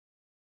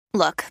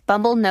Look,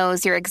 Bumble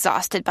knows you're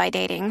exhausted by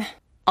dating.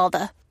 All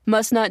the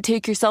must not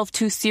take yourself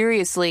too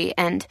seriously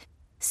and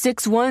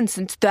 6'1"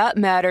 since that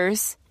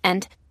matters.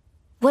 And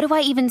what do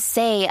I even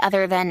say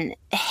other than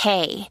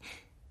hey?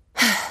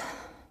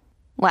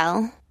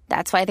 Well,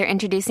 that's why they're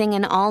introducing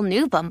an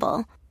all-new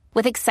Bumble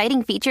with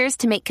exciting features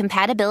to make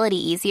compatibility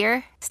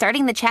easier,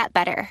 starting the chat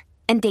better,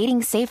 and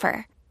dating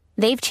safer.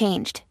 They've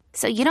changed,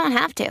 so you don't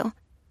have to.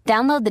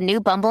 Download the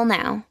new Bumble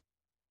now.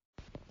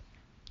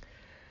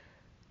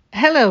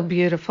 Hello,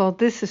 beautiful.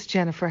 This is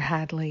Jennifer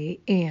Hadley,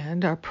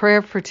 and our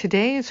prayer for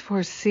today is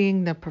for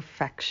seeing the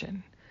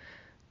perfection.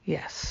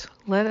 Yes,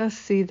 let us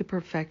see the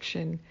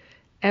perfection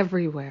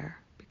everywhere,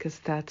 because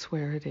that's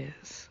where it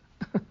is.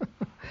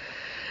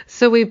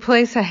 So we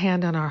place a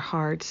hand on our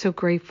heart, so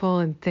grateful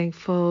and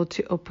thankful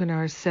to open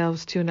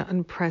ourselves to an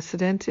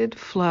unprecedented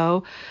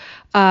flow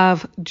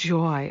of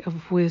joy,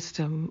 of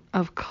wisdom,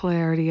 of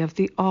clarity, of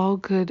the all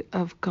good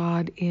of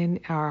God in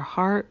our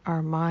heart,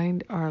 our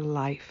mind, our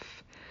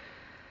life.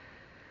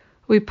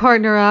 We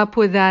partner up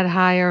with that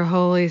higher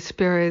Holy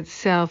Spirit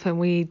self and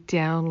we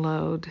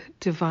download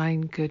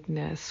divine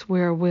goodness.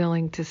 We're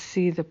willing to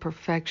see the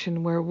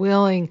perfection. We're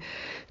willing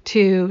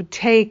to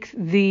take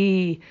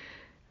the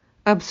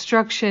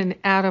obstruction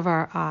out of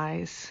our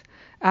eyes,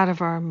 out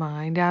of our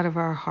mind, out of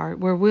our heart.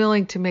 We're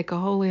willing to make a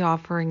holy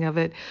offering of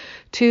it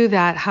to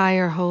that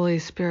higher Holy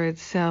Spirit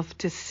self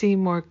to see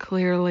more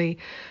clearly,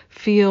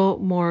 feel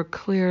more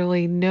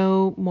clearly,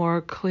 know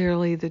more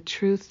clearly the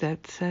truth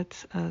that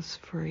sets us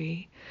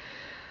free.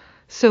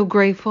 So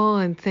grateful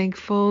and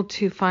thankful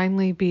to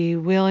finally be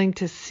willing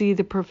to see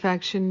the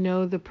perfection,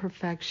 know the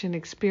perfection,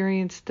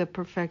 experience the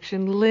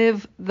perfection,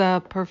 live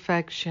the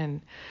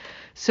perfection.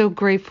 So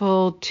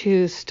grateful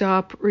to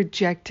stop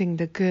rejecting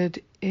the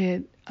good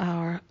in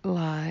our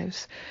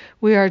lives.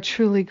 We are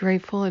truly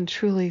grateful and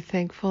truly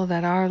thankful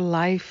that our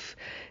life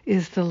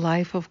is the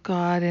life of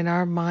God and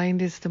our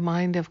mind is the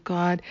mind of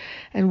God,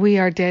 and we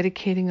are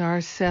dedicating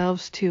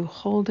ourselves to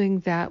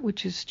holding that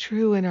which is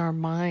true in our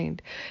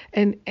mind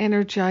and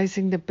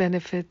energizing the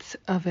benefits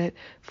of it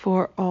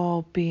for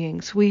all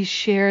beings. We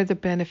share the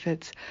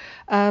benefits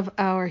of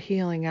our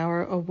healing,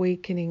 our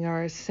awakening,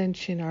 our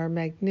ascension, our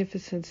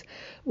magnificence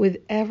with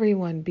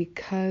everyone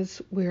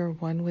because we're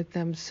one with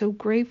them. So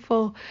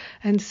grateful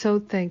and so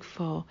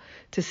thankful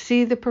to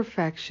see the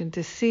perfection,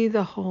 to see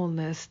the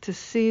wholeness, to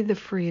see the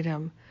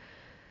freedom,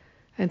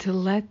 and to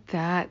let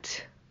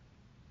that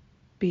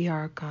be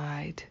our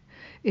guide.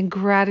 In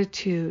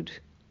gratitude,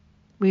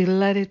 we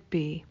let it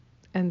be,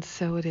 and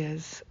so it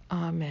is.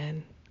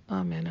 Amen.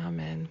 Amen.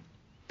 Amen.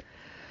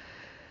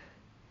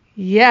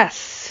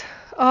 Yes.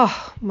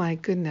 Oh, my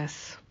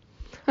goodness.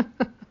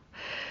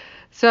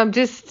 So I'm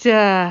just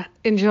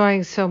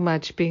enjoying so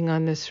much being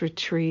on this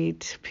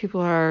retreat.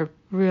 People are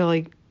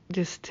really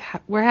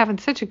we're having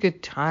such a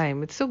good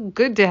time. It's so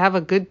good to have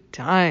a good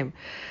time,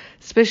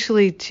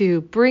 especially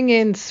to bring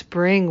in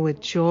spring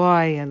with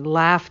joy and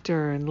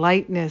laughter and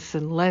lightness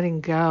and letting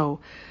go.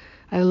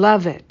 I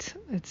love it.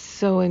 It's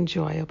so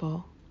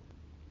enjoyable.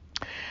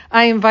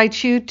 I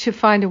invite you to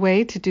find a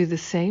way to do the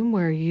same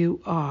where you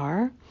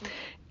are,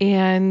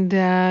 and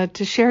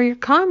to share your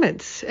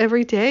comments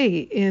every day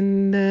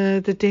in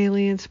the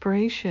daily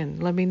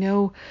inspiration. Let me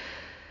know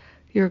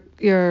your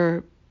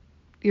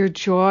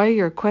joy,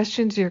 your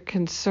questions, your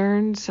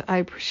concerns. I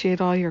appreciate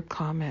all your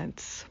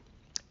comments.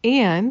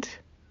 And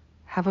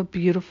have a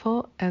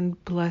beautiful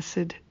and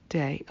blessed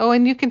day. Oh,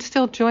 and you can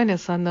still join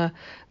us on the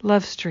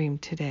Love Stream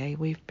today.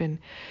 We've been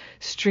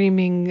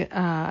streaming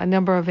a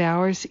number of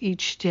hours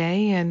each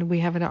day, and we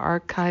have an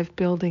archive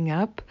building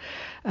up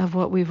of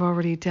what we've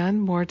already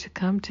done. More to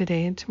come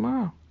today and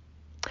tomorrow.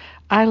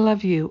 I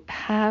love you.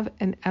 Have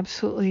an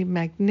absolutely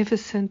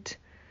magnificent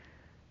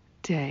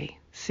day,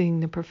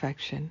 seeing the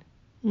perfection.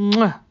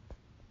 Mwah.